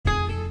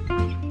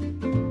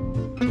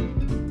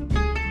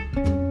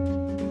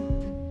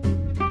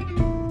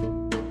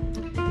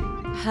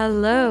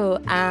Hello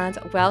and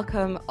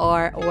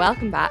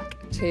welcome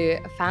back to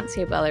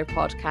Fancy a Beller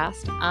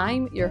podcast.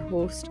 I'm your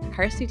host,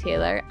 Kirsty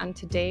Taylor, and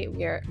today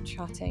we are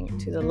chatting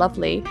to the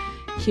lovely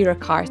Kira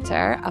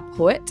Carter, a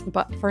poet.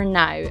 But for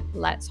now,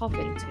 let's hop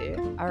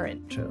into our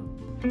intro.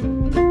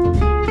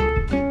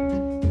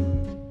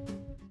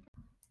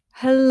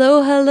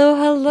 Hello.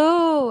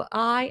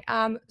 I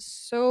am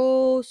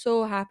so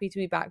happy to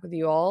be back with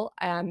you all.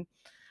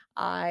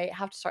 I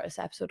have to start this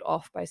episode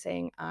off by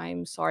saying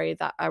I'm sorry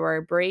that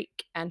our break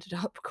ended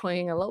up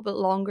going a little bit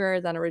longer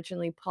than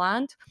originally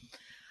planned.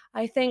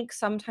 I think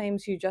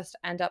sometimes you just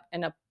end up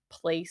in a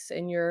place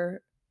in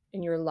your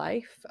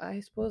life,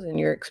 I suppose, in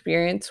your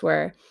experience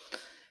where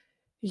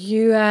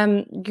you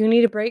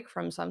need a break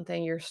from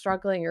something. You're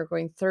struggling, you're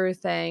going through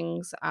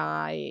things.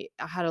 I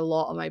had a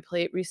lot on my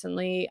plate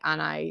recently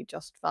and I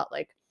just felt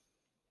like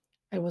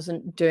I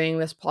wasn't doing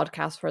this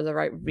podcast for the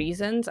right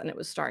reasons and it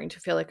was starting to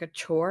feel like a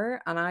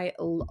chore. And I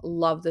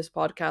love this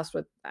podcast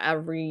with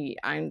every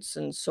ounce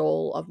and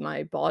soul of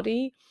my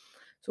body.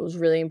 So it was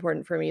really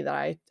important for me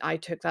that I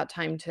took that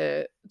time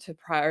to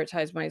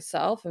prioritize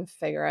myself and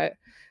figure out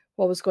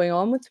what was going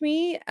on with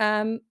me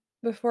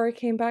before I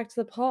came back to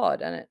the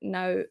pod. And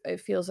now it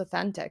feels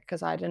authentic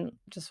because I didn't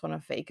just want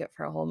to fake it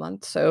for a whole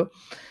month. So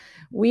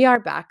we are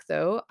back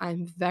though.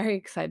 I'm very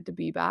excited to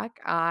be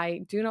back.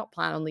 I do not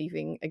plan on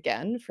leaving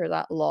again for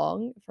that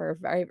long, for a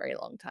very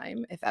long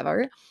time, if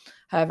ever.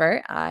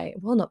 However, I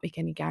will not make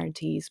any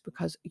guarantees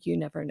because you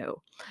never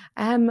know.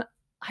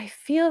 I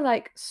feel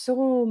like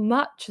so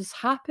much has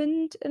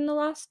happened in the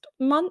last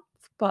month,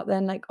 but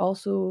then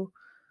also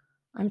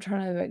I'm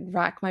trying to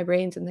rack my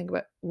brains and think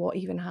about what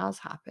even has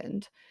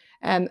happened.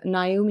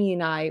 Naomi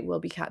and I will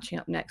be catching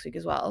up next week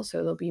as well, so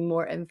there'll be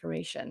more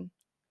information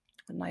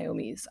on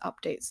Naomi's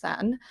updates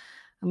then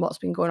and what's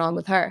been going on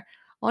with her.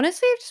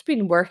 Honestly, I've just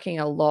been working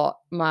a lot.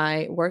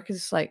 My work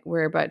is we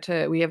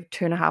have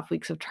 2.5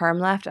 weeks of term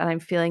left, and I'm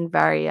feeling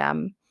very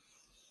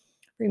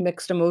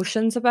mixed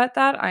emotions about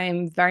that. I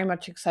am very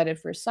much excited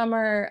for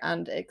summer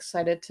and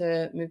excited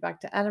to move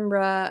back to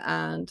Edinburgh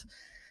and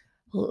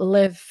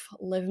live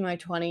my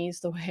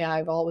 20s the way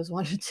I've always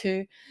wanted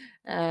to.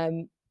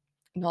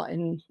 Not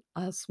in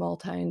a small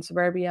town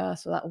suburbia,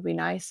 so that will be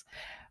nice.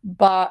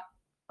 But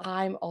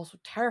I'm also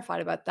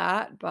terrified about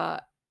that.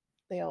 But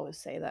they always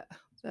say that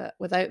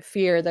without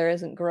fear there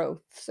isn't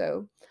growth.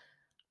 So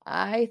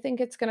I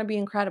think it's going to be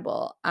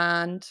incredible.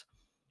 And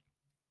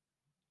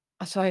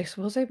so I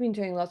suppose I've been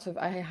doing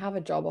I have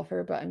a job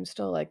offer, but I'm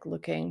still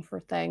looking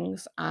for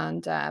things.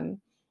 And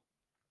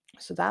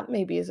so that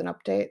maybe is an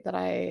update that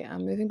I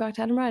am moving back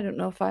to Edinburgh. I don't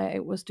know if I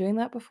was doing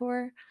that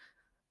before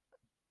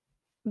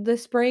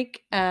this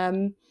break.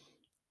 And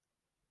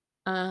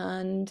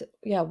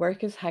yeah,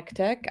 work is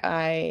hectic.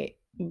 I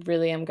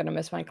really am going to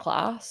miss my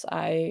class.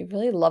 I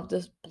really love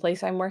this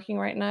place I'm working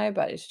right now,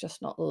 but it's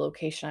just not the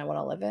location I want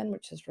to live in,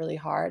 which is really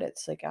hard.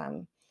 It's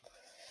the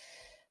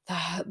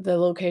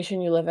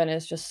location you live in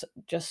is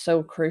just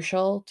so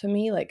crucial to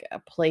me. Like a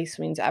place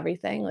means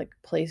everything. Like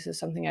place is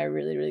something I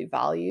really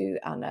value,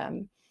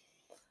 and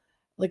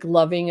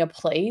loving a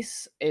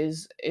place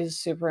is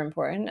super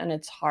important, and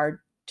it's hard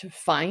to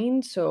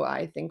find. So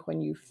I think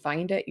when you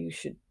find it, you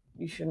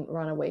shouldn't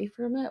run away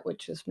from it,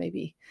 which is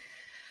maybe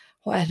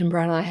what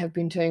Edinburgh and I have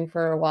been doing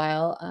for a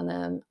while.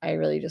 And I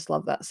really just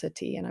love that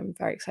city, and I'm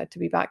very excited to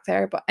be back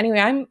there. But anyway,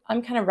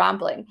 I'm kind of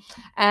rambling.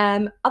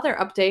 Other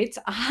updates.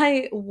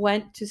 I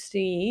went to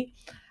see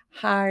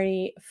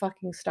Harry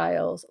fucking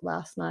Styles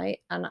last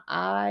night, and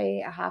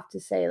I have to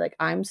say,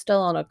 I'm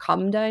still on a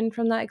come down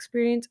from that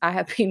experience. I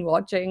have been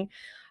watching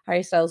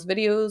Harry Styles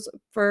videos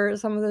for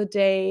some of the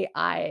day.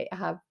 I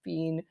have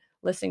been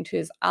listening to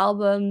his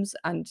albums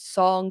and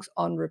songs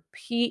on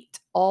repeat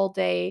all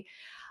day.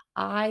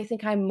 I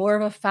think I'm more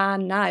of a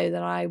fan now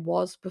than I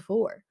was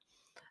before.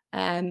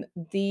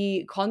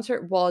 The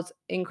concert was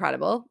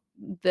incredible.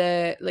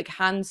 The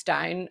hands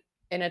down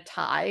in a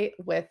tie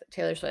with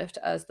Taylor Swift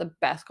as the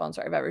best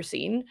concert I've ever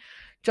seen.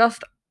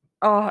 Just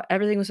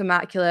everything was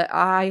immaculate.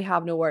 I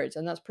have no words,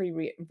 and that's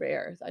pretty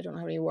rare. I don't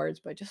have any words,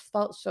 but it just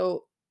felt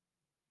so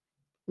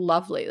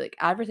lovely.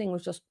 Everything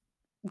was just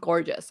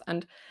gorgeous,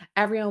 and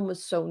everyone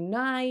was so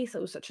nice.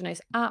 It was such a nice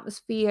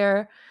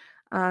atmosphere,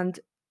 and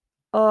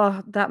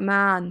oh, that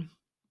man,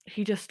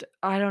 he just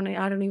I don't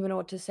even know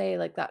what to say.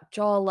 That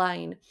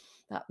jawline,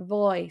 that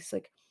voice,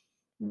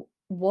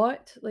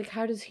 what?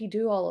 How does he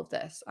do all of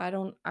this? I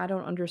don't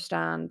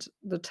understand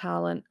the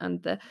talent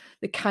and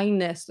the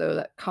kindness though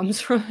that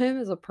comes from him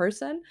as a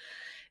person.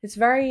 It's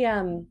very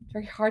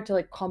hard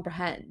to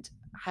comprehend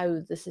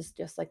how this is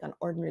just an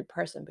ordinary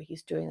person, but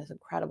he's doing this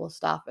incredible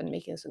stuff and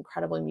making this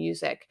incredible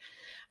music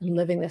and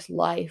living this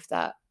life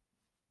that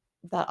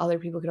other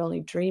people could only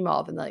dream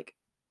of. And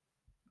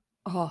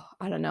oh,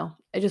 I don't know.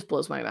 It just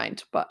blows my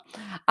mind. But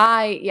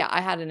I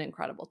had an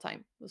incredible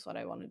time, was what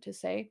I wanted to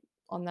say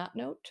on that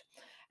note.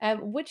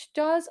 Which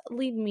does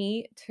lead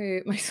me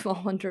to my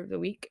small wonder of the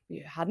week, if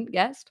you hadn't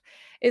guessed,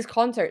 is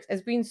concerts.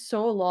 It's been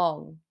so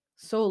long.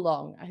 So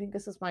long. I think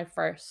this is my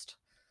first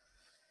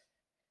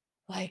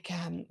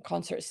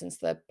concerts since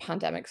the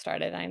pandemic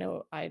started. I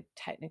know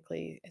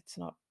it's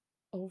not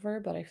over,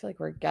 but I feel like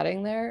we're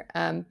getting there.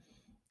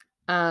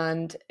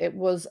 And it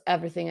was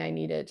everything I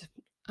needed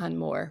and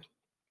more.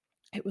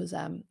 It was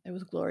a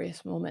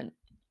glorious moment.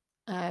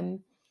 Um,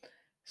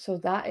 so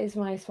that is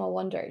my small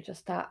wonder.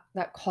 Just that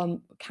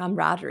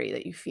camaraderie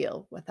that you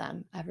feel with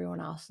everyone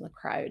else in the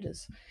crowd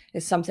is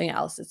something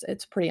else.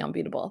 It's pretty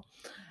unbeatable.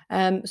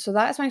 So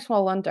that is my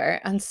small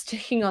wonder. And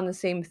sticking on the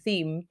same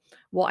theme,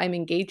 what I'm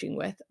engaging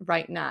with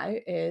right now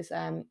is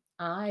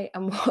I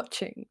am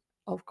watching,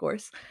 of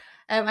course.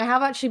 I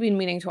have actually been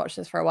meaning to watch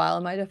this for a while,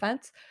 in my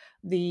defense.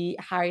 The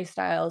Harry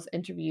Styles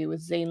interview with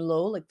Zane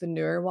Lowe, like the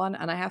newer one.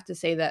 And I have to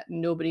say that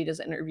nobody does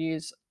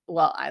interviews.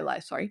 Well, I lie,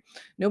 sorry.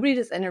 Nobody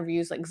does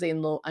interviews like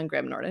Zane Lowe and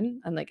Graham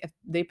Norton. And like if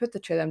they put the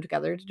two of them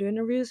together to do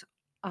interviews,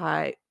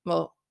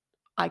 well,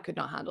 I could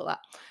not handle that.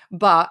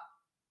 But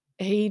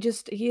he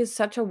has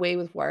such a way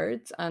with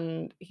words,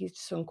 and he's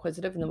just so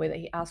inquisitive, and the way that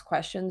he asks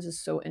questions is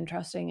so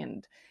interesting,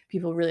 and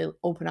people really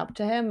open up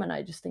to him, and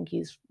I just think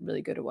he's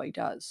really good at what he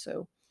does.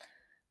 So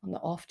on the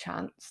off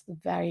chance, the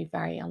very,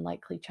 very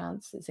unlikely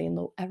chance that Zane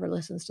Lowe ever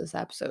listens to this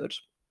episode,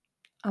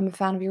 I'm a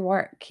fan of your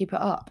work. Keep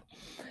it up.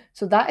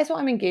 So that is what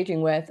I'm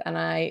engaging with, and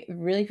I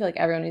really feel like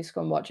everyone needs to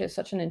go and watch it. It's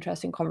such an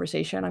interesting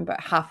conversation. I'm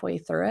about halfway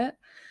through it.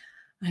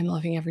 I'm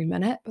loving every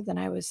minute, but then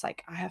I was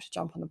like, I have to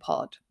jump on the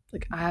pod.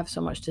 Like I have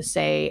so much to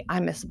say. I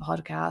miss the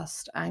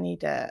podcast. I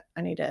need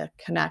to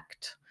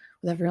connect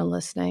with everyone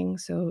listening.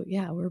 So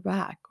yeah, we're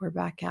back. We're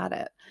back at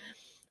it.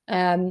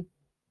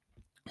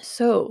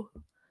 So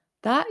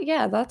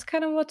that's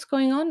kind of what's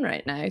going on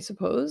right now, I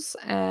suppose.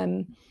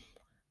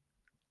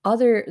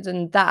 Other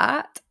than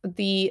that,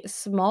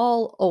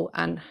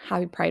 and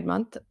happy Pride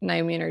Month.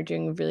 Naomi and I are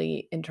doing a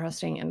really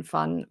interesting and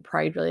fun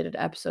Pride related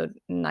episode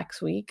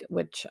next week,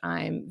 which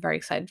I'm very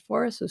excited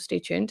for. So stay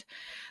tuned.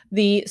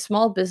 The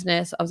small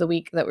business of the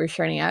week that we're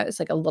sharing out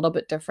is like a little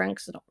bit different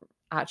because it's not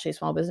actually a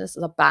small business,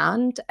 it's a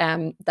band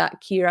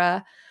that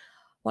Kira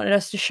wanted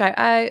us to shout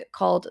out,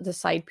 called the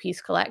Side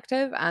Piece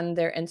Collective, and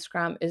their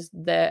Instagram is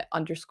the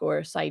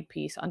 _ side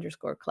piece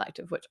 _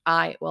 collective, which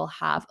I will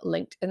have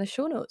linked in the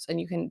show notes, and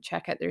you can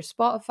check out their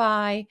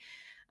Spotify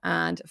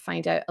and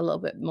find out a little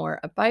bit more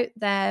about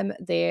them.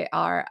 They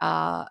are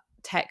a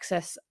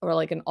Texas, or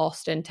like an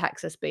Austin,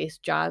 Texas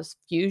based jazz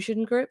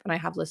fusion group, and I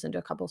have listened to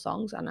a couple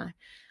songs, and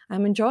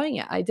I'm enjoying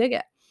it. I dig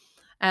it.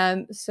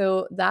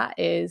 So that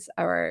is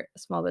our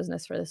small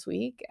business for this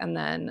week, and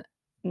then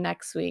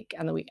next week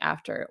and the week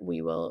after,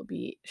 we will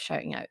be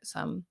shouting out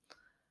some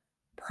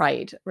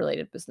Pride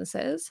related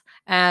businesses.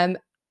 And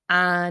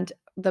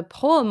the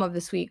poem of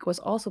this week was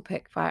also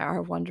picked by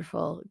our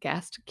wonderful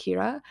guest,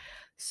 Kira.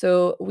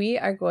 So we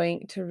are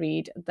going to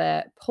read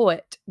The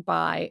Poet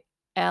by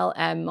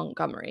L.M.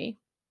 Montgomery.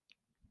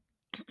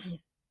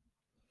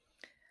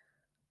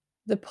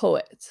 The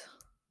Poet.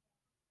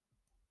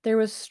 There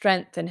was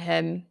strength in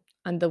him,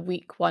 and the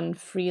weak won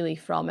freely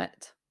from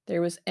it.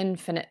 There was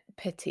infinite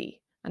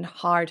pity, and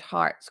hard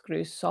hearts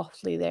grew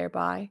softly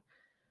thereby.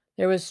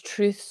 There was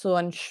truth so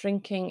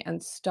unshrinking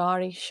and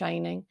starry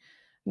shining,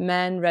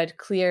 men read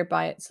clear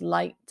by its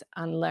light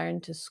and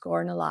learned to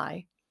scorn a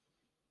lie.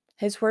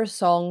 His were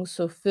songs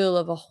so full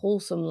of a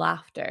wholesome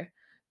laughter,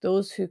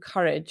 those whose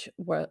courage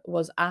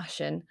was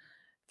ashen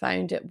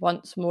found it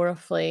once more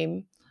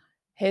aflame.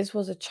 His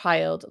was a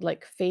child,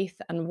 like faith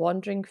and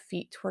wandering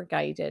feet were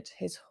guided.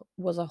 His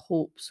was a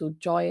hope so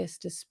joyous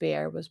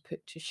despair was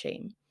put to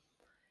shame.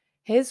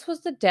 His was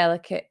the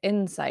delicate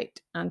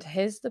insight, and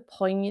his the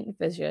poignant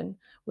vision,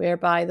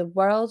 whereby the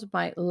world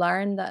might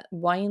learn that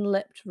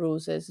wine-lipped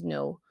roses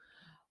know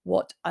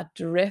what a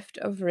drift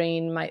of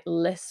rain might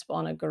lisp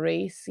on a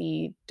grey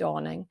sea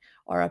dawning,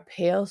 or a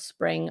pale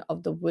spring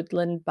of the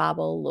woodland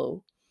babble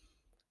low.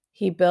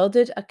 He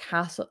builded a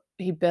castle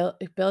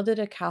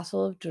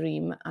of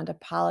dream and a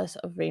palace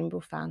of rainbow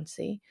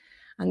fancy,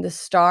 and the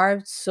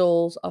starved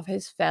souls of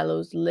his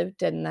fellows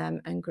lived in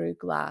them and grew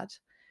glad.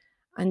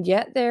 And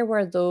yet there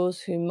were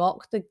those who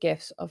mocked the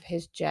gifts of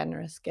his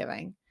generous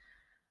giving,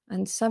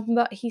 and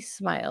somewhat he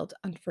smiled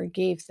and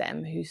forgave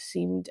them who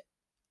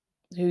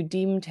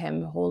deemed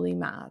him wholly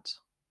mad.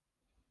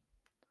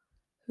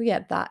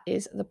 Yeah, that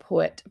is The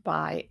Poet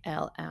by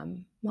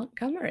L.M.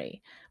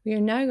 Montgomery. We are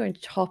now going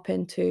to hop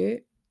into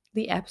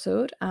the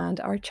episode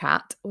and our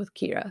chat with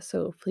Kira,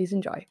 so please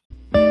enjoy.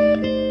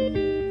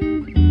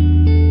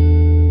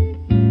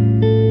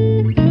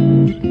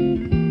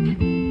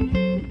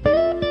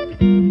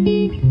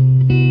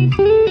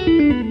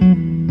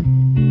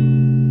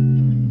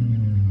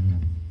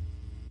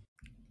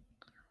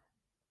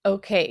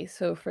 Okay,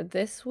 so for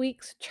this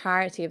week's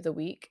charity of the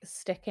week,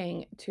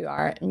 sticking to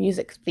our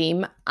music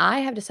theme, I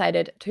have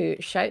decided to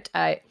shout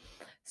out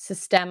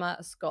Systema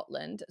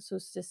Scotland. So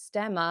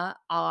Systema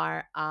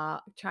are a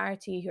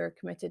charity who are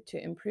committed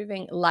to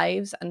improving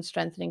lives and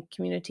strengthening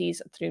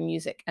communities through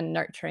music and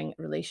nurturing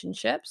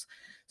relationships.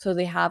 So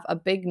they have a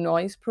big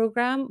noise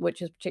program,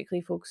 which is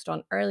particularly focused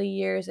on early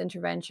years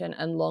intervention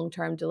and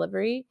long-term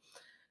delivery.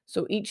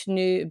 So each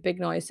new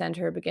Big Noise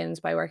Centre begins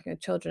by working with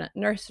children at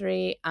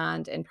nursery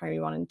and in primary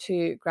 1 and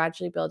 2,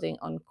 gradually building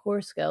on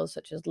core skills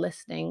such as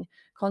listening,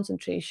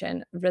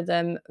 concentration,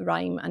 rhythm,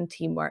 rhyme, and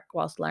teamwork,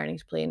 whilst learning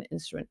to play an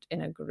instrument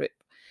in a group.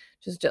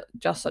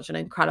 Just such an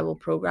incredible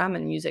program,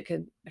 and music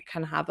can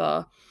have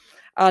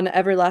an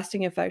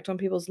everlasting effect on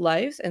people's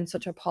lives in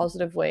such a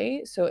positive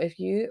way. So if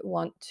you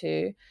want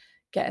to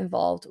get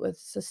involved with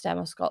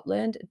Systema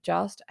Scotland,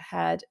 just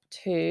head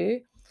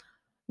to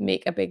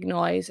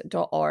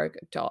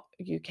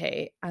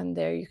makeabignoise.org.uk, and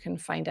there you can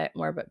find out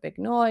more about Big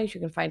Noise.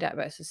 You can find out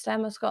about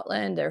Systema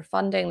Scotland, their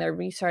funding, their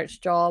research,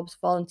 jobs,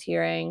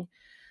 volunteering,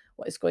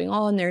 what is going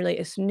on, their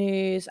latest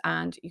news,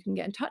 and you can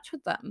get in touch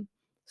with them.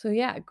 So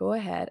yeah, go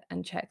ahead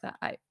and check that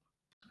out.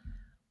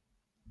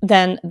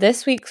 Then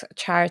this week's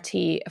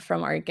charity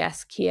from our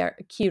guest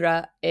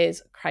Kira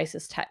is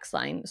Crisis Text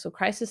Line. So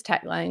Crisis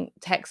Text Line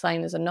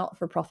is a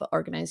not-for-profit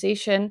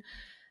organisation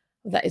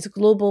that is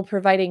global,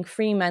 providing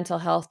free mental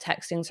health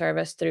texting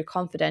service through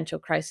confidential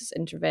crisis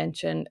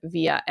intervention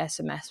via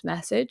SMS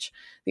message.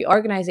 The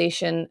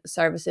organisation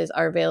services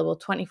are available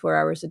 24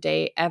 hours a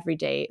day, every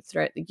day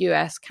throughout the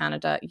US,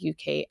 Canada,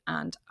 UK,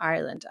 and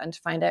Ireland. And to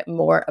find out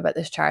more about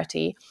this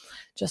charity,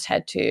 just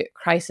head to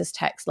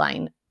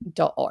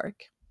crisistextline.org.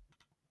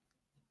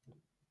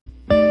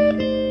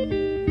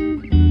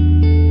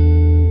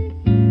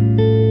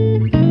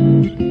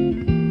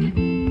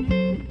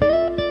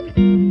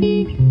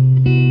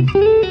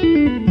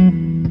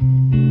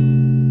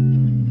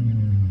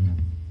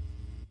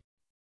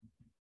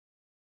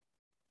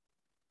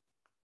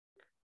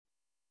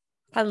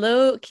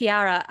 Hello,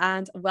 Kiara,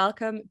 and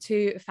welcome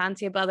to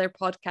Fancy a Blather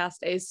podcast.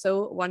 It is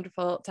so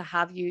wonderful to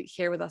have you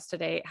here with us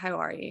today. How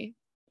are you?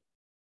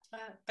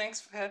 Thanks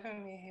for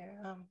having me here.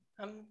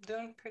 I'm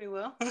doing pretty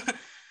well.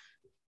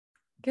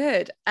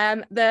 Good.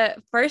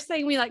 The first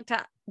thing we like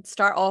to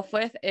start off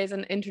with is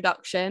an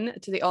introduction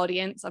to the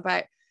audience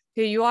about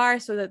who you are,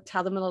 so that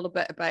tell them a little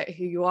bit about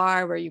who you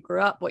are, where you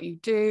grew up, what you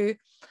do,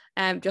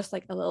 just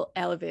like a little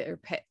elevator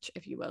pitch,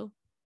 if you will.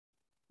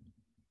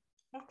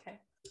 Okay.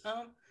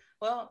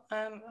 Well,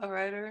 I'm a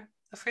writer,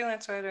 a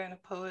freelance writer, and a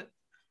poet.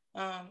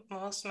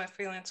 Most of my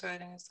freelance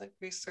writing is like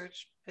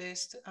research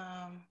based.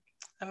 I'm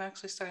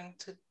actually starting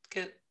to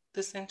get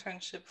this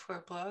internship for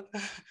a blog,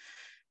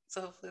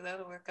 so hopefully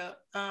that'll work out.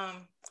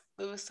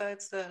 But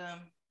besides that,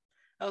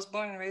 I was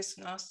born and raised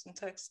in Austin,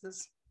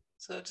 Texas,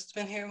 so I've just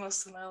been here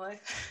most of my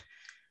life.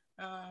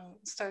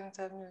 Starting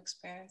to have new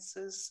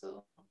experiences,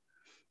 so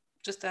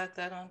just add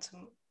that on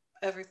to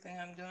everything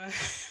I'm doing.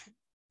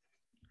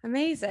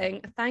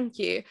 Amazing. Thank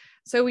you.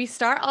 So we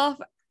start off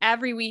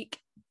every week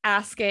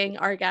asking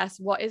our guests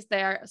what is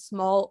their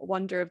small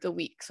wonder of the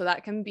week. So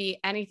that can be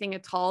anything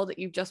at all that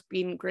you've just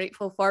been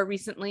grateful for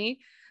recently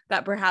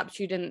that perhaps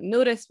you didn't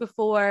notice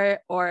before,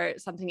 or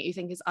something that you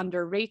think is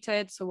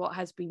underrated. So what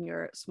has been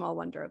your small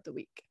wonder of the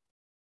week?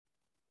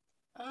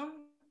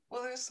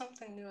 Well, there's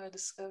something new I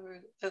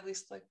discovered, at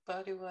least like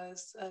body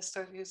wise. I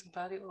started using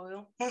body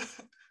oil,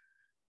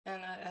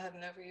 and I had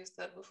never used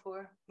that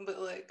before. But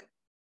like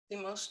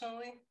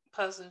emotionally,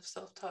 positive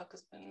self talk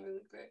has been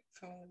really great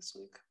for me this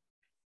week.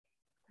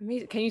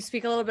 Amazing. Can you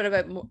speak a little bit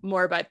about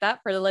more about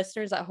that for the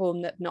listeners at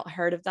home that have not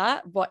heard of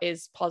that? What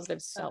is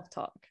positive self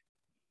talk?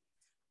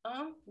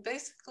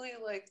 Basically,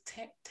 like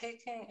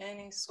taking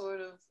any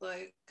sort of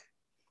like,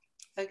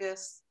 I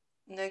guess,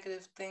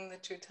 negative thing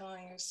that you're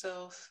telling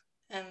yourself,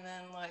 and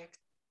then like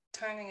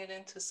turning it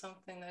into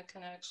something that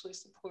can actually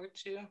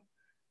support you.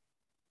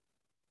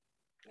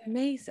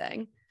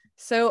 Amazing.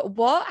 So,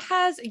 what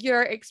has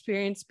your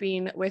experience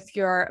been with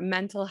your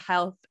mental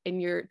health in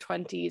your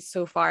 20s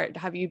so far?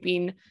 Have you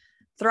been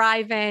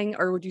thriving,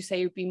 or would you say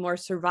you've been more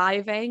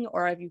surviving,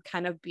 or have you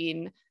kind of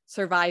been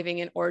surviving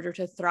in order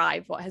to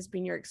thrive? What has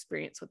been your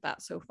experience with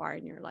that so far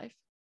in your life?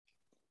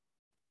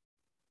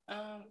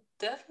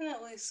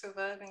 Definitely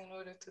surviving in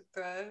order to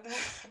thrive.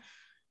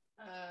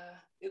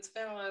 It's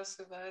been a lot of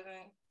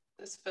surviving,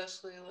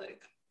 especially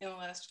like in the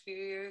last few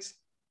years.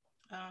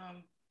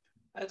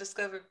 I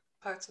discovered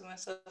parts of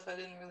myself I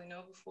didn't really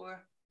know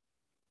before,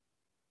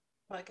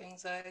 like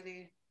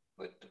anxiety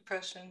or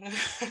depression.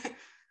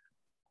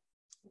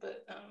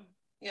 But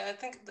yeah, I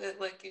think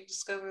that like you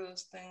discover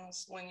those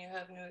things when you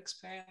have new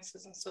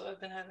experiences. And so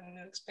I've been having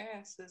new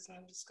experiences and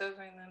I'm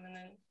discovering them and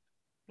then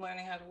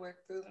learning how to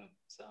work through them.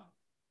 So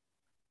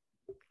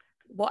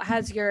what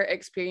has your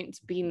experience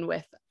been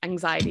with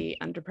anxiety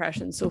and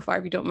depression so far,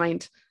 if you don't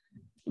mind?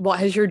 What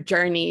has your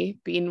journey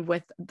been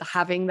with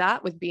having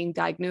that, with being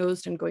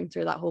diagnosed and going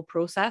through that whole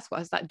process? What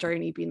has that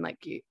journey been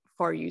like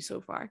for you so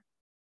far?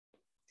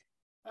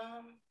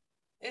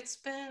 It's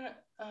been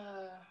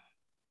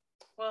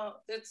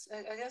well,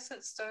 I guess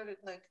it started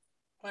like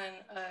when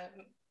I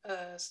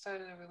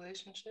started a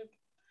relationship,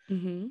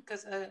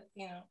 because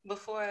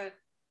before I'd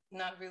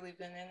not really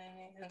been in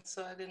any, and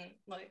so I didn't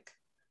like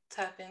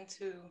tap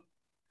into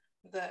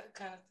that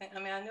kind of thing. I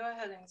mean, I knew I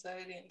had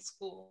anxiety in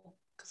school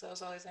because I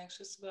was always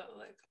anxious about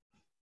like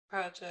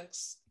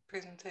projects,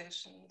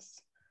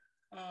 presentations,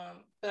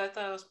 but I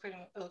thought I was pretty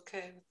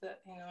okay with that.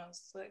 I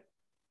was like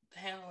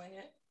handling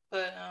it.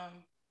 But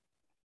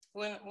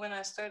when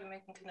I started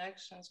making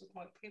connections with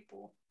more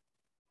people,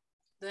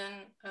 then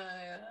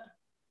I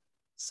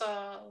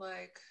saw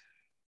like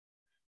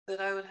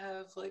that I would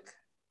have like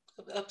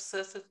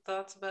obsessive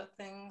thoughts about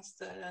things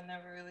that I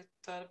never really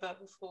thought about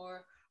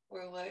before,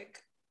 or like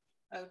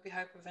I would be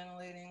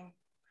hyperventilating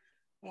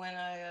when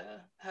I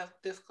have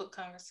difficult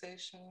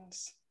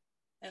conversations,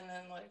 and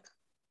then like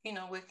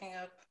waking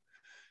up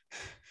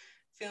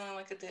feeling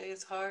like a day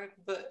is hard.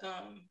 But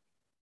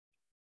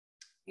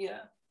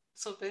yeah,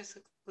 so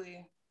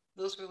basically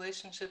those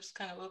relationships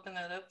kind of opened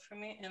that up for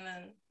me, and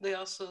then they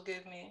also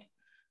gave me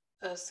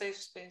a safe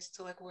space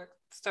to like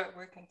start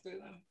working through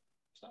them.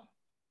 So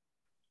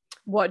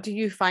What do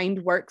you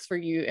find works for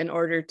you in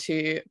order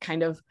to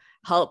kind of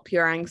help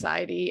your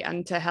anxiety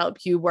and to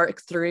help you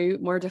work through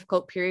more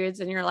difficult periods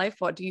in your life?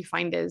 What do you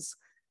find is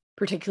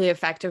particularly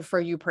effective for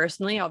you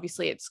personally?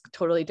 Obviously, it's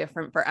totally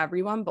different for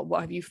everyone, but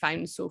what have you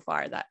found so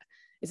far that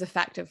is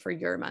effective for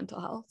your mental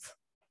health?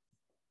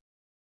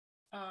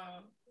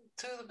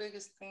 two of the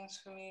biggest things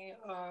for me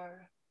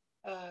are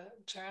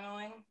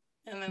journaling,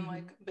 and then Mm-hmm.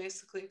 like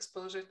basically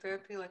exposure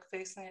therapy, like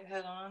facing it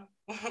head on,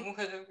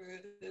 whatever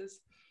it is.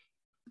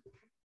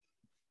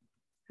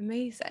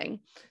 Amazing.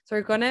 So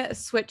we're going to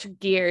switch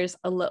gears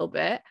a little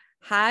bit.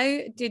 How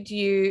did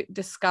you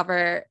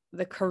discover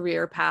the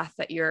career path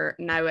that you're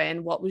now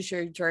in? What was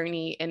your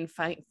journey in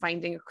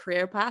finding a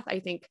career path? I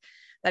think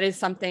that is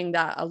something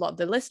that a lot of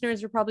the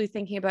listeners are probably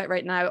thinking about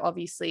right now.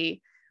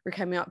 Obviously, we're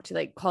coming up to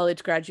like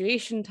college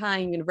graduation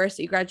time,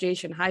 university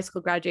graduation, high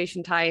school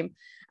graduation time,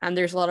 and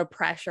there's a lot of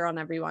pressure on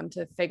everyone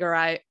to figure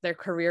out their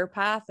career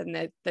path, and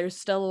that there's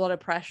still a lot of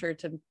pressure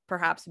to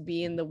perhaps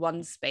be in the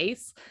one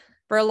space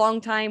for a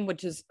long time,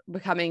 which is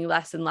becoming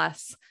less and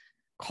less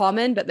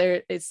common, but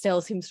there it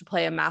still seems to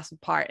play a massive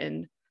part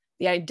in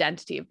the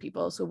identity of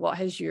people. So what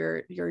has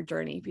your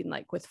journey been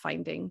like with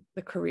finding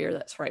the career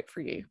that's right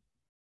for you?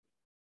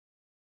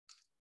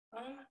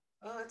 Um,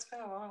 oh, it's been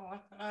a long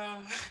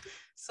one.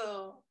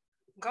 So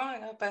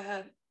growing up, I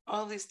had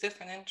all these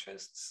different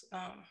interests.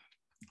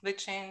 They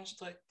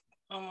changed like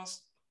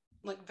almost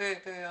like very,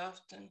 very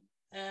often.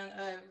 And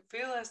I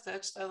realized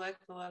that I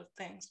liked a lot of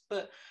things.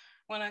 But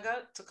when I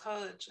got to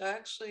college, I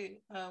actually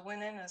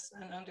went in as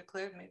an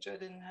undeclared major. I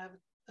didn't have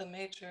a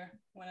major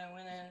when I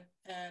went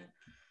in. And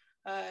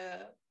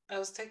I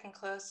was taking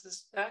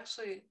classes,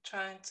 actually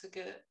trying to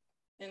get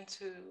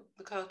into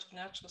the College of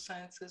Natural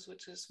Sciences,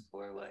 which is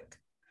for like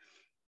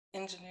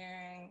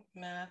engineering,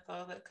 math,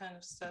 all that kind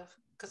of stuff,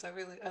 because I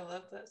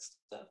love that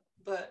stuff.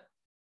 But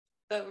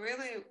that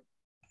really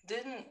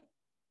didn't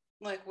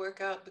like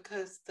work out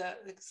because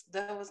that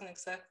wasn't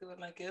exactly what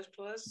my gift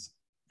was.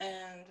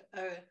 And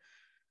I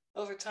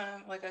over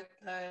time, like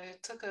I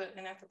took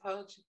an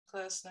anthropology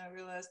class, and I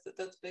realized that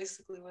that's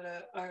basically what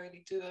I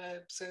already do. I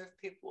observe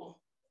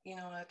people,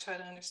 I try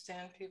to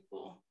understand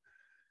people.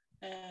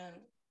 And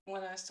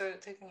when I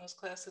started taking those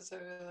classes,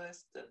 I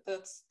realized that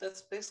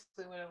that's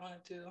basically what I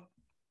want to do.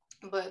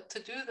 But to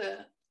do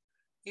that,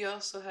 you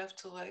also have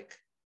to like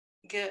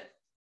get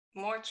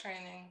more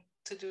training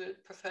to do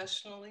it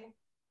professionally.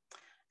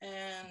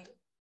 And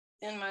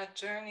in my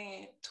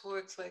journey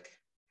towards like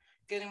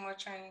getting more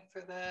training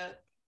for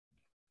that,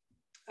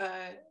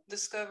 I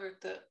discovered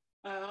that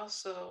I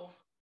also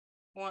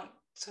want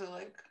to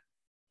like,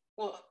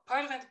 well,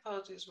 part of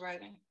anthropology is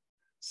writing.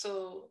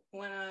 So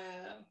when I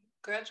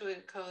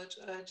graduated college,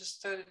 I just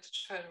started to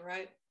try to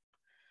write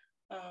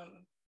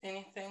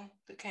anything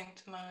that came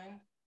to mind,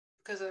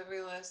 because I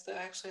realized that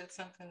I actually had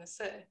something to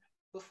say.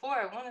 Before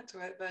I wanted to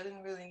write, but I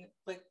didn't really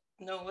like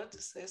know what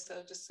to say, so I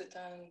would just sit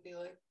down and be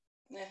like,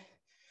 "Nah,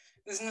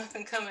 there's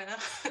nothing coming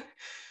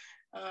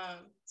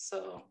out."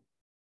 So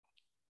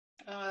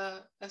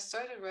I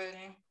started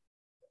writing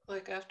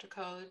like after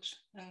college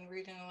and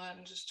reading a lot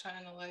and just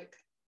trying to like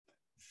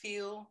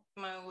feel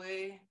my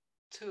way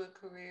to a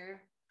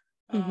career.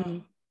 Mm-hmm.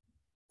 Um,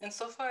 and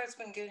so far, it's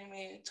been getting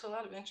me to a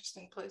lot of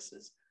interesting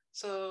places.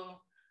 So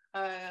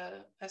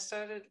I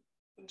started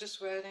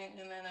just writing,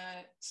 and then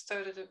I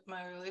started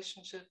my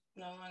relationship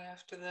not long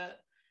after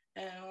that.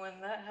 And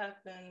when that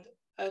happened,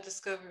 I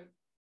discovered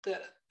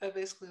that I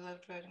basically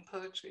loved writing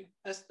poetry.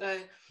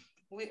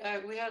 We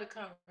had a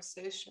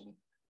conversation,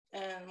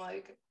 and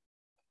like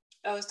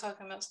I was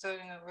talking about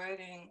starting a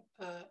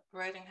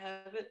writing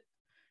habit,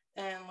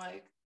 and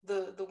like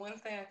the one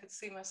thing I could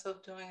see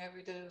myself doing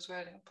every day was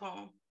writing a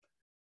poem.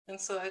 And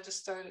so I just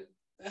started.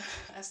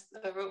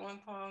 I wrote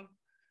one poem,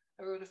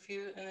 I wrote a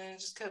few, and then it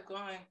just kept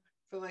going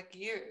for like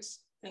years.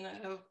 And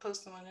I would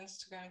post them on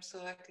Instagram so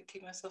I could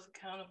keep myself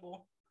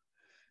accountable.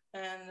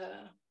 And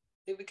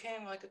it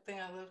became like a thing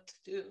I love to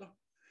do.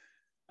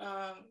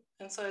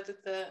 And so I did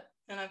that,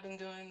 and I've been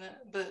doing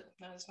that, but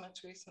not as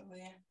much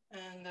recently.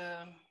 And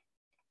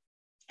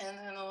and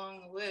then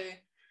along the way,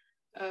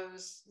 I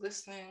was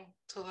listening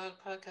to a lot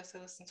of podcasts.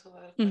 I listened to a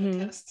lot of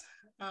Mm-hmm. podcasts,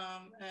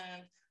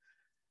 and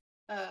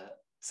Uh,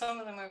 some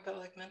of them are about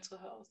like mental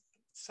health,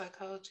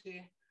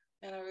 psychology,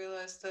 and I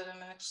realized that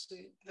I'm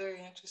actually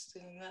very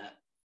interested in that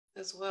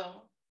as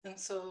well. And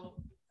so,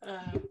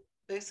 uh,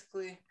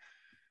 basically,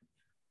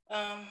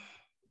 um,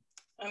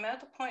 I'm at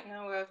the point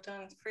now where I've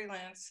done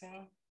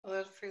freelancing, a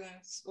lot of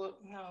freelance, well,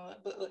 not a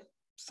lot, but like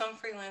some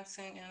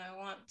freelancing, and I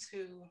want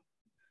to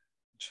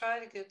try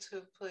to get to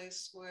a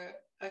place where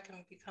I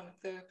can become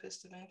a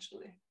therapist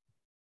eventually.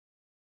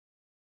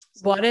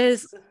 So What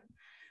is that's the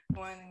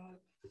winding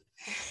loop.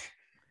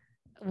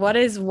 what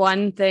is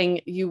one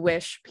thing you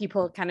wish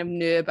people kind of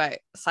knew about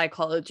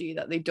psychology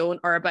that they don't,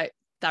 or about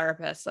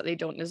therapists that they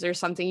don't? Is there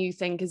something you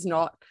think is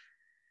not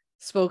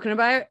spoken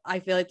about? I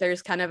feel like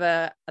there's kind of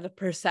a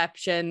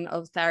perception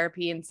of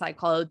therapy and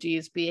psychology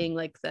as being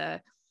like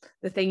the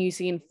thing you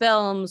see in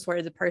films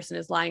where the person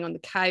is lying on the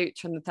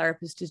couch and the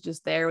therapist is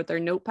just there with their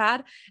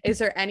notepad. Is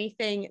there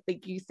anything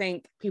that you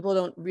think people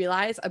don't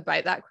realize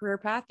about that career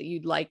path that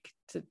you'd like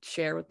to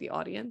share with the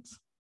audience?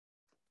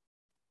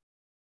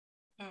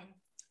 Hmm.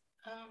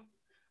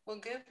 Well,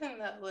 given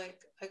that, like,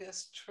 I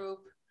guess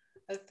trope,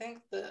 I think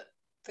that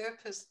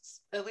therapists,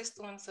 at least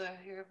the ones that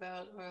I hear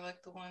about, or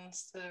like the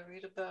ones that I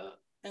read about,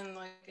 and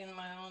like in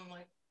my own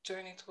like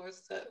journey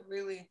towards that,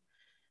 really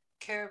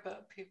care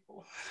about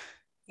people.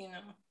 You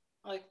know,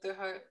 like their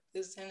heart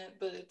is in it,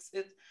 but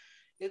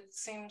it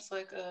seems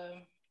like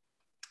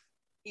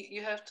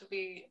you have to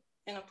be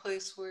in a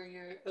place where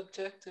you're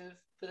objective,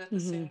 but at the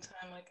Mm-hmm. same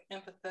time like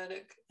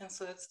empathetic, and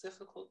so that's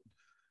difficult.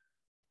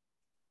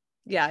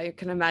 Yeah, I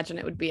can imagine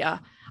it would be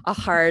a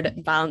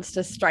hard balance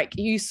to strike.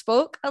 You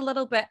spoke a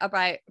little bit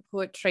about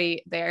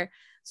poetry there.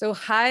 So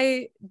how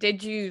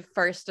did you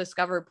first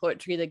discover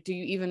poetry? Like, do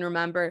you even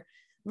remember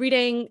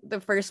reading the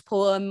first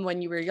poem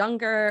when you were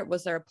younger?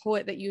 Was there a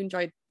poet that you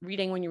enjoyed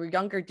reading when you were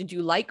younger? Did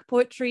you like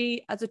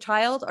poetry as a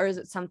child, or is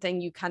it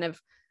something you kind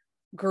of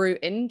grew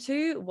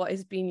into? What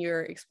has been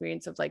your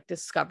experience of like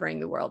discovering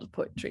the world of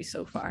poetry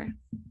so far?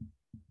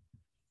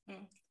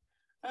 Mm.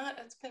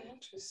 It's been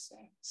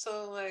interesting.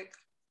 So like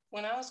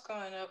when I was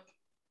growing up,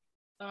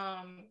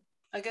 um,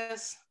 I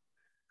guess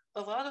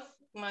a lot of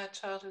my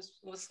childhood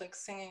was like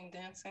singing,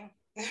 dancing.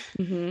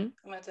 Mm-hmm.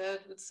 My dad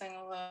would sing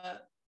a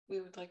lot.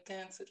 We would like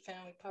dance at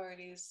family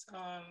parties.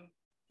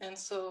 And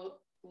so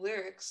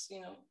lyrics,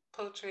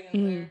 poetry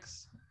and Mm-hmm.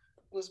 lyrics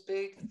was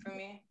big for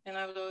me. And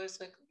I would always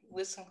like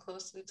listen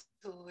closely to the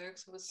lyrics of a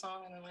song and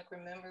then like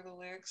remember the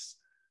lyrics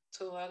to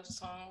a lot of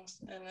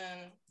songs. And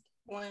then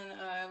when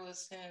I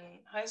was in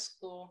high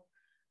school,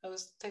 I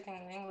was taking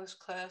an English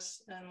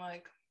class and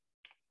like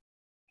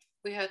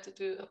we had to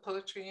do a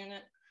poetry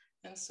unit.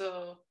 And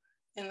so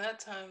in that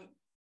time,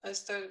 I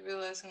started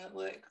realizing that,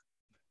 like,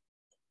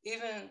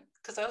 even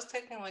because I was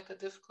taking like a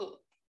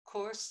difficult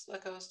course,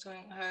 like I was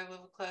doing higher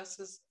level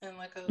classes and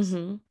like I was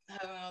Mm-hmm.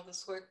 having all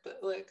this work, but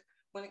like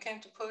when it came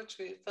to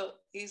poetry, it felt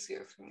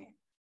easier for me.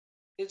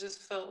 It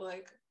just felt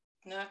like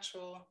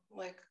natural,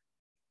 like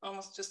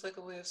almost just like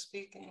a way of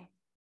speaking.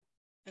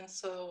 And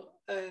so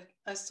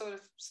I sort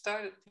of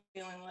started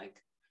feeling like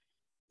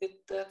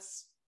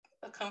that's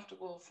a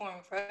comfortable form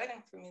of writing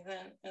for me then.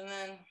 And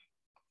then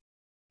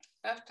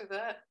after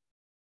that,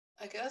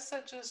 I guess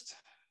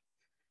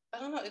I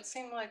don't know, it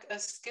seemed like I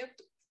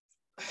skipped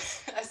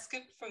I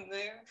skipped from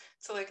there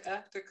to like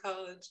after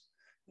college,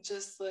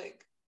 just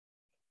like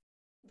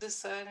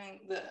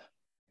deciding that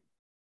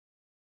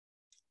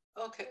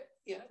okay,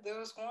 yeah, there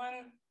was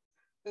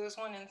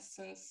one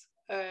instance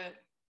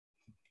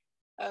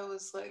I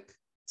was like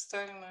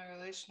starting my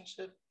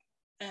relationship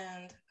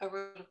and I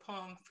wrote a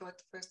poem for like the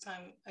first time,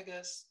 I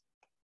guess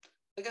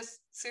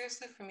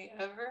seriously for me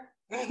ever.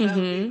 That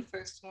would be Mm-hmm. the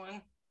first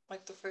one,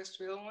 like the first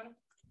real one.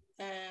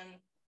 And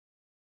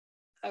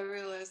I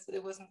realized that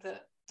it wasn't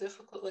that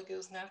difficult, like it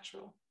was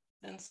natural.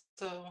 And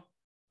so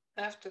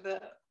after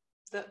that,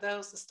 that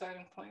was the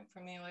starting point for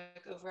me,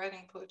 like of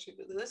writing poetry. But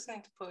listening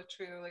to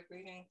poetry or like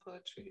reading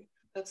poetry,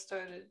 that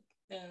started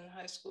in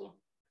high school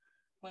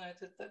when I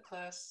did that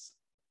class.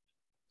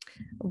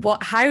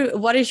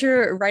 What is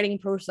your writing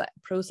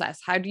process?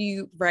 How do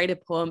you write a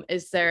poem?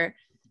 Is there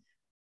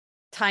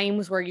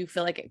times where you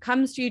feel like it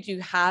comes to you? Do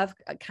you have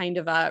a kind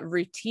of a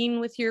routine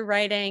with your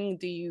writing?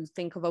 Do you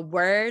think of a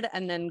word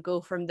and then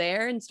go from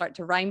there and start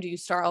to rhyme? Do you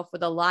start off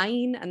with a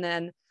line and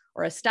then,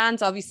 or a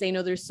stanza? Obviously, I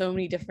know there's so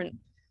many different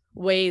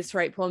ways to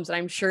write poems, and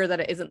I'm sure that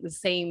it isn't the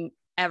same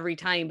every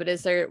time, but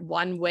is there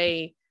one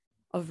way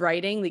of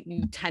writing that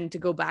you tend to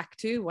go back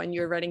to when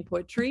you're writing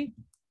poetry?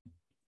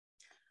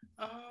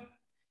 Um,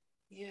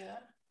 yeah.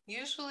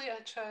 Usually I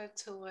try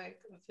to like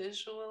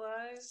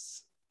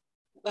visualize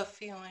a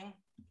feeling.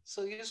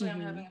 So usually I'm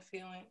Mm-hmm. having a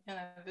feeling and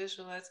I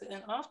visualize it.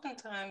 And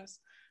oftentimes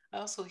I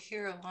also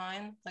hear a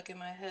line like in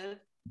my head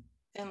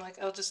and like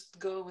I'll just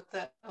go with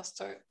that. I'll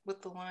start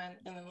with the line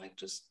and then like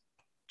just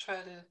try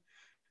to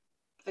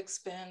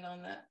expand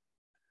on that.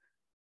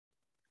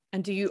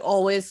 And do you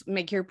always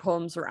make your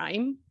poems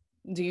rhyme?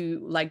 Do you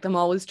like them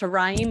always to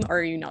rhyme, or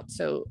are you not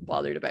so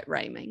bothered about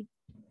rhyming?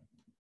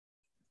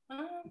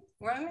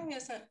 Rhyming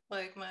isn't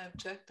like my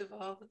objective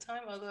all the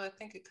time, although I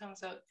think it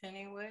comes out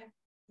anyway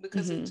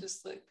because it Mm-hmm.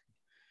 just like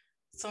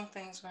some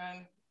things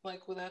rhyme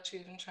like without you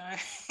even trying.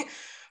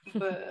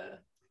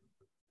 But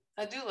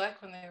I do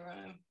like when they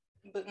rhyme,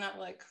 but not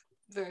like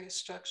very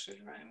structured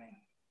rhyming.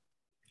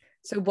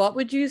 So, what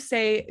would you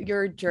say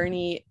your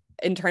journey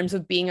in terms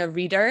of being a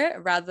reader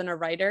rather than a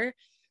writer,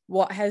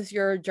 what has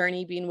your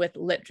journey been with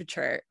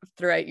literature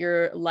throughout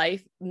your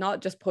life?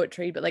 Not just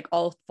poetry, but like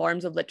all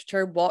forms of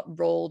literature. What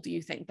role do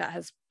you think that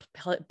has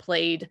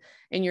played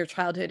in your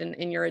childhood and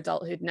in your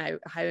adulthood now?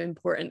 How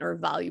important or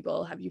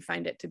valuable have you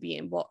found it to be,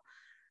 and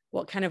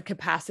what kind of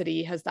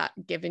capacity has that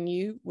given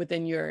you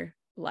within your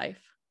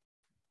life?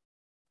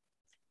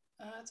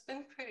 It's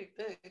been pretty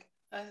big.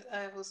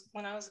 I was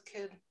when I was a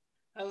kid,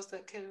 I was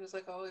that kid who was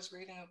like always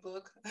reading a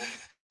book.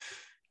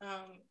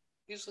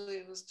 Usually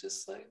it was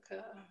just like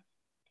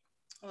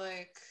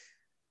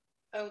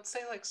I would say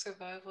like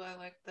survival. I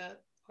like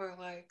that, or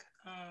like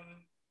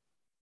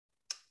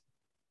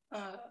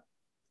uh,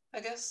 I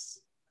guess.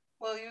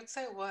 Well, you would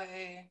say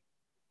YA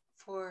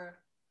for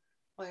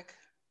like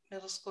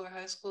middle school or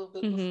high school,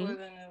 but before Mm-hmm.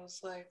 then it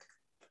was like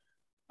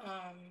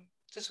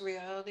just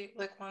reality,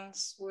 like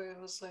ones where it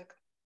was like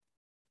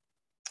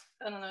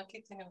I don't know, I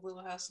keep thinking of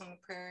Little House on the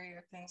Prairie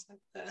or things like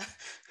that.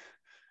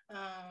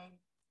 um,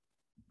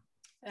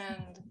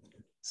 and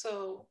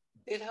so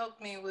it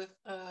helped me with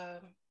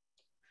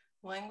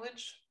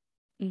language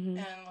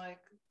Mm-hmm. and like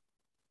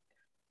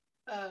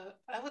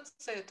I would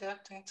say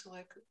adapting to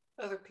like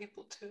other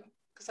people too,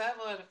 because I have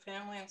a lot of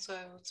family, and so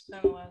I would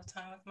spend a lot of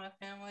time with my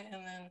family,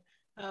 and then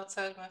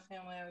outside of my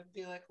family, I would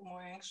be like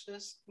more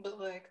anxious. But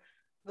like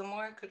the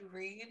more I could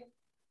read,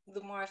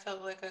 the more I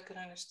felt like I could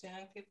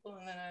understand people,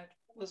 and then I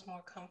was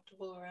more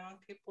comfortable around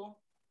people.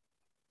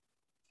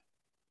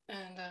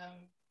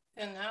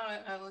 And now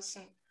I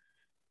listen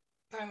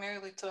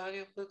primarily to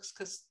audiobooks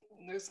because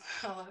there's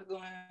a lot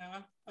going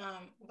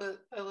on. But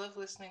I love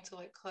listening to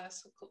like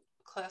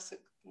classic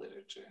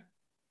literature.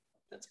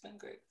 That's been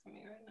great for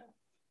me right now.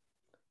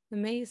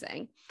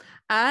 Amazing.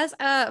 As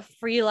a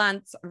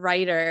freelance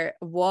writer,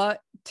 what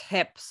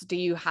tips do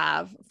you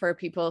have for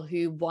people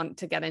who want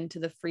to get into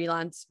the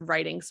freelance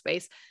writing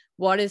space?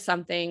 What is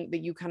something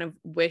that you kind of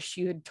wish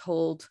you had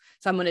told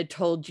someone had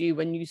told you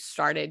when you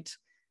started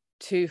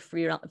to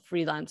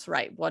freelance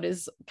write? What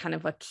is kind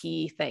of a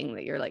key thing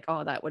that you're like,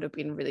 oh, that would have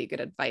been really good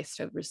advice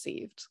to have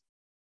received?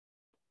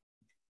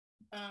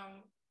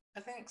 I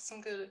think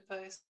some good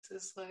advice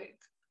is like,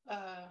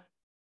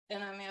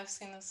 and I mean, I've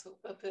seen this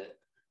a bit,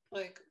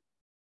 like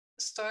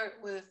start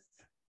with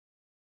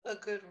a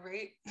good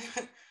rate.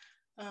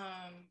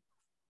 um,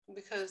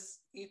 because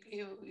you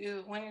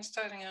when you're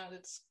starting out,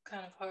 it's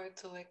kind of hard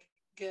to like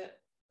get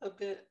a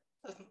bit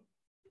of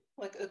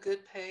like a good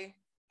pay,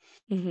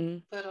 Mm-hmm.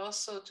 but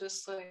also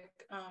just like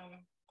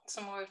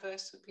some more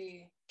advice would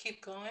be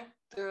keep going.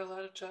 There are a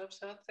lot of jobs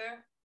out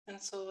there, and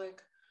so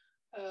like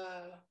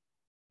uh,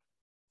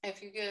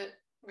 if you get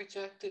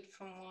rejected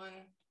from one,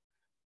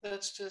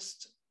 that's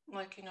just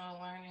like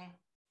a learning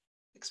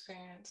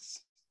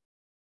experience,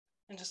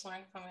 and just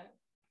learn from it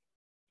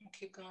and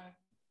keep going.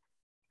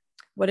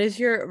 What is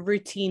your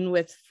routine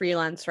with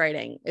freelance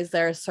writing? Is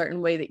there a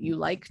certain way that you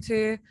like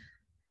to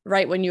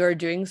write when you are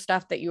doing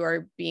stuff that you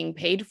are being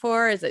paid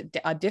for? Is it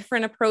a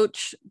different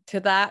approach to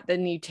that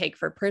than you take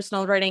for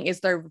personal writing?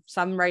 Is there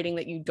some writing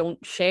that you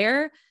don't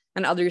share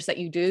and others that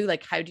you do?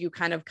 Like, how do you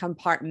kind of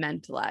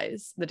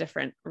compartmentalize the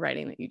different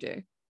writing that you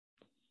do?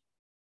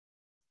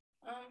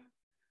 Um,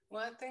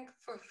 well, I think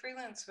for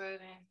freelance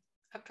writing,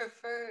 I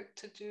prefer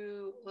to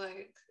do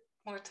like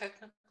more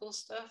technical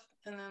stuff,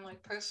 and then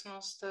like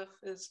personal stuff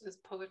is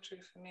poetry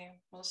for me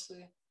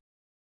mostly.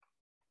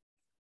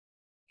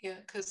 Yeah,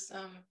 because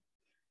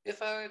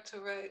if I were to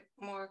write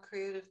more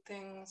creative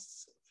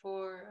things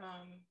for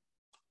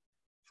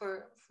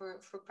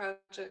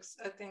projects,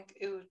 I think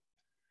it would.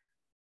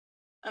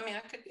 I mean,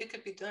 it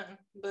could be done,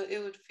 but it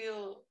would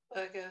feel,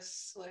 I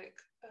guess, like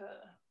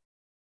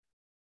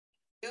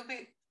it would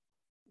be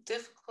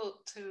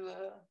difficult to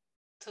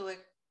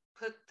like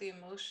put the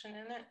emotion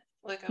in it.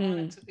 Like I want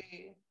it Hmm. to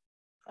be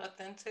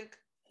authentic,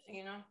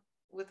 you know,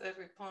 with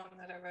every poem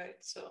that I write.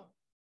 So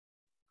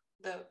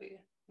that would be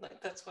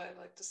like that's why I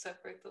like to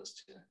separate those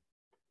two.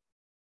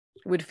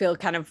 Would feel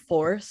kind of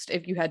forced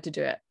if you had to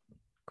do it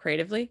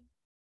creatively.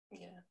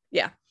 Yeah.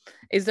 Yeah.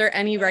 Is there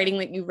any I mean, writing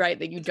that you write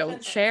that you it don't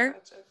depends on the share?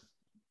 project.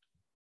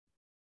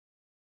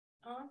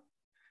 Um,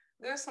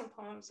 there are some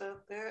poems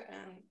out there,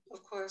 and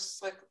of course,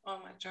 like all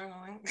my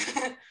journaling.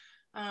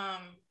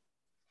 um,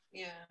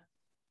 yeah,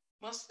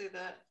 mostly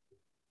that.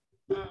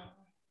 Um,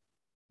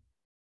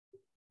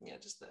 yeah,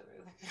 just that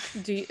really.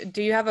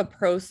 Do you have a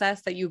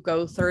process that you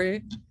go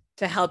through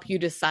to help you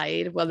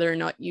decide whether or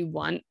not you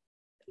want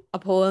a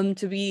poem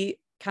to be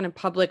kind of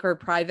public or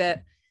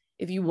private,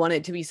 if you want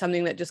it to be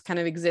something that just kind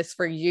of exists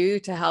for you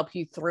to help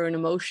you through an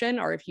emotion,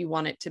 or if you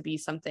want it to be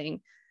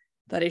something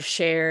that is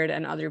shared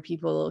and other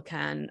people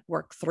can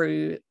work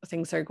through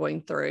things they're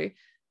going through?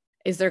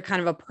 Is there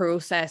kind of a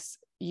process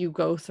you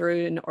go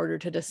through in order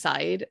to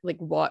decide like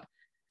what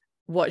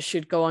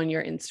should go on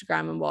your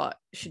Instagram and what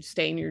should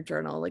stay in your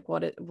journal? Like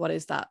what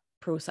is that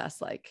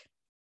process like?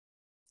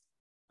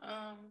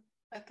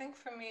 I think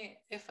for me,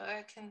 if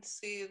I can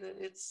see that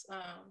it's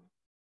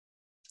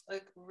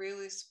like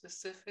really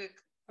specific,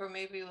 or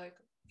maybe like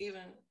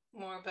even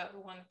more about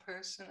one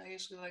person, I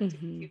usually like to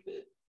Mm-hmm. keep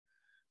it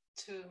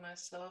to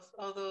myself.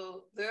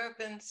 Although there have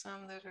been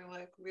some that are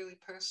like really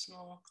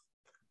personal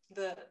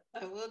that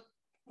I would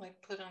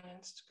like put on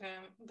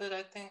Instagram, but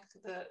I think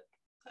that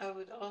I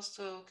would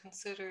also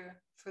consider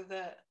for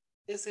that,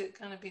 is it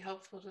going to be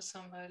helpful to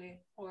somebody,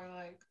 or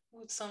like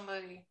would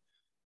somebody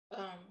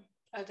um,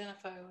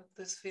 identify with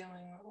this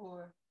feeling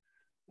or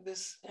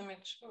this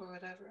image or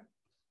whatever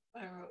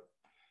I wrote.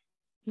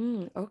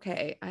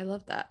 Okay, I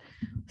love that.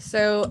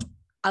 So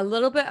a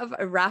little bit of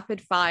a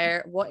rapid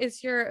fire. What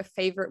is your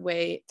favorite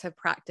way to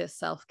practice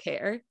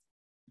self-care?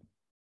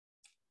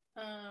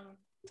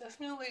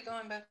 Definitely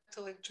going back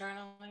to like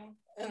journaling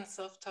and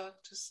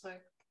self-talk. Just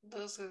like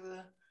those are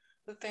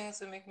the things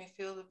that make me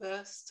feel the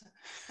best.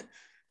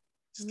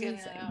 Just getting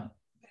it Amazing. out,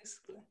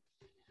 basically.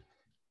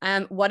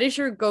 What is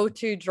your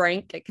go-to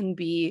drink? It can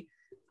be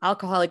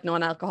alcoholic,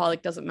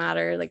 non-alcoholic, doesn't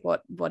matter. Like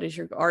what is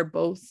your, or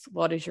both,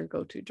 what is your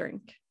go-to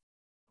drink?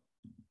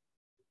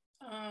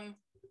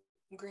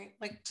 Green,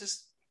 like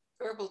just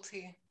herbal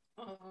tea.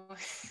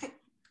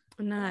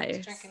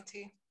 Nice. Drinking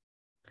tea.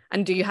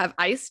 And do you have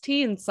iced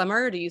tea in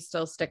summer, or do you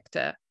still stick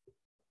to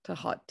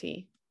hot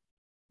tea?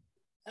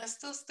 I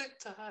still stick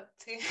to hot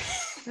tea.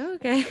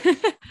 Okay. As long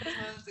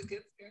as it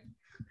gets here.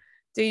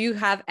 Do you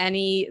have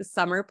any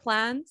summer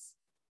plans?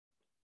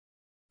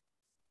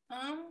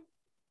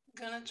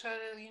 Gonna try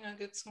to,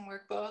 get some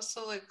work, but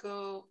also like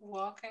go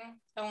walking.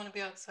 I want to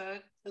be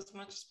outside as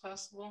much as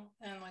possible,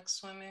 and like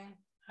swimming,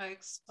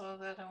 hikes, all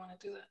that. I want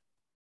to do that.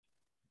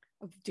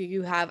 Do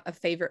you have a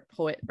favorite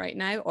poet right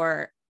now,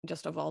 or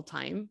just of all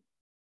time?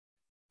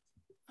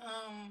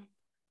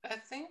 I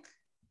think,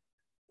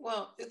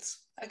 well,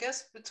 it's, I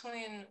guess,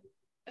 between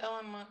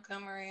Ellen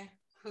Montgomery,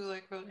 who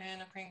like wrote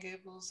Anne of Green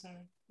Gables and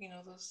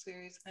those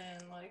series,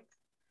 and like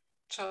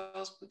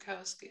Charles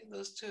Bukowski.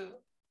 Those two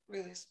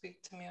really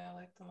speak to me. I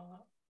like them a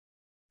lot.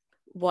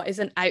 What is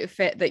an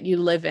outfit that you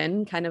live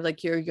in, kind of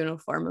like your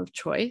uniform of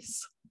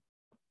choice?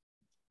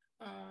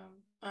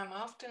 I'm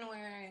often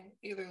wearing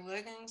either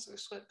leggings or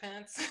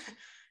sweatpants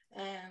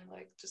and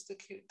like just a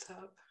cute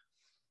top.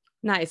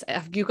 Nice.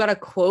 Have you got a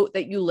quote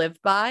that you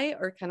live by,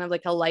 or kind of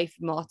like a life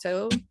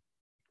motto?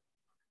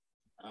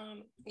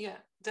 Yeah,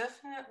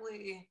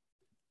 definitely.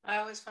 I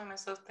always find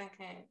myself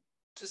thinking,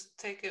 just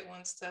take it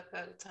one step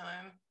at a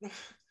time.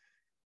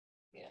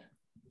 Yeah.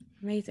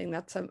 Amazing.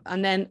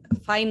 And then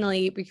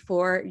finally,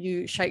 before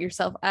you shout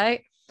yourself out,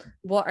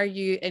 what are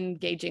you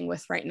engaging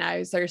with right now?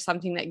 Is there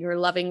something that you're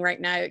loving right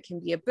now? It can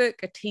be a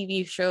book, a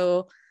TV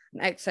show,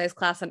 an exercise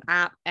class, an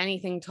app,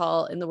 anything at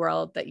all in the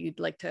world that you'd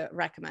like to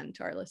recommend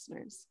to our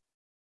listeners.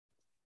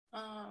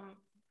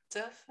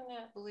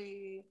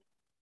 Definitely.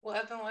 Well,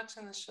 I've been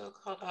watching the show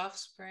called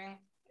Offspring.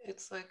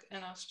 It's like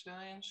an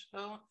Australian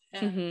show,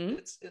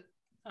 and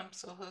I'm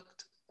so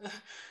hooked.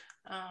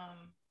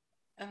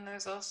 And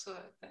there's also,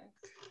 I think,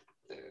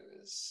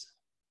 there's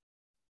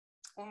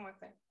one more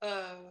thing.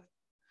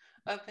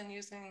 I've been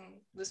using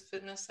this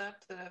fitness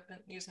app that I've been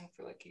using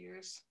for like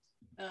years.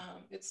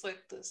 It's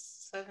like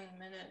this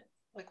 7-minute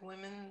like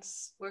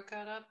women's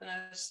workout app, and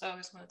I just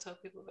always want to tell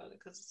people about it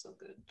because it's so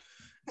good.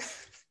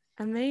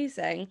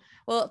 Amazing.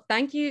 Well,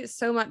 thank you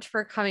so much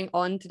for coming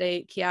on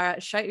today,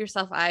 Kiara. Shout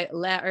yourself out.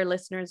 Let our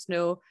listeners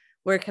know,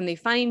 where can they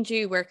find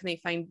you? Where can they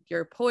find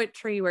your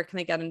poetry? Where can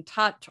they get in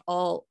touch?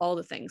 All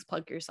the things.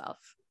 Plug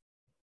yourself.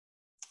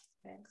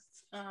 Thanks.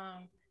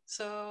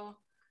 So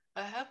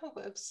I have a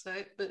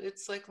website, but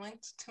it's like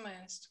linked to my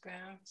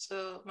Instagram.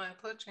 So my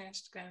poetry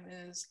Instagram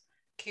is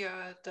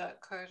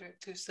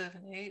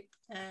kiara.carter278,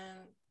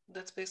 and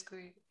that's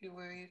basically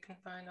where you can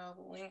find all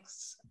the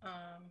links.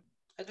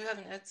 I do have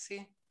an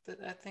Etsy that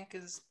I think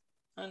is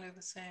under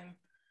the same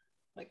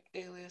like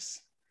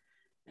alias,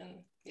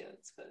 and yeah,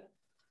 that's about it.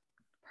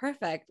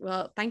 Perfect.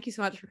 Well, thank you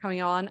so much for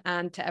coming on,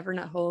 and to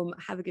everyone at home,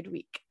 have a good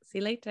week. See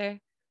you later.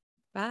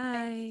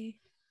 Bye.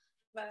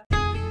 Bye.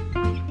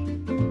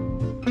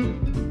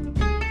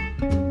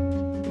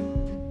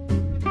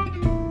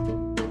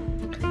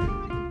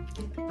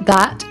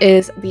 That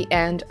is the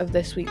end of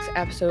this week's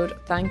episode.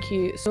 Thank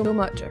you so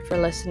much for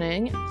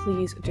listening.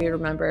 Please do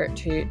remember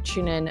to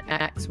tune in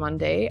next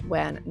Monday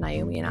when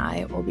Naomi and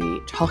I will be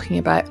talking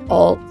about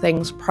all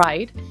things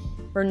Pride.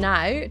 For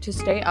now, to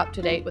stay up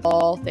to date with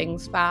all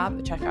things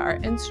fab, check out our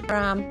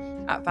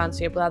Instagram at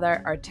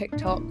FancyABleather, our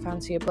TikTok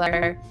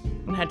FancyABleather,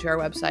 and head to our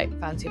website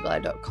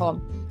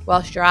fancyableather.com.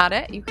 Whilst you're at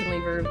it, you can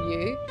leave a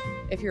review.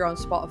 If you're on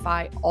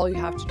Spotify, all you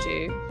have to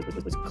do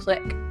is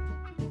click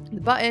the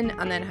button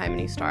and then how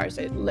many stars.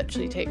 It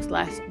literally takes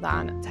less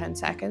than 10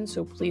 seconds,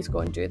 so please go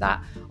and do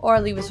that, or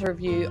leave us a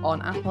review on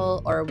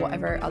Apple or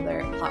whatever other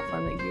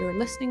platform that you're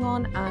listening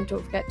on, and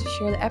don't forget to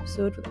share the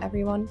episode with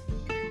everyone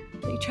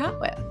that you chat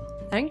with.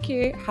 Thank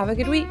you. Have a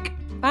good week.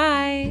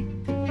 Bye.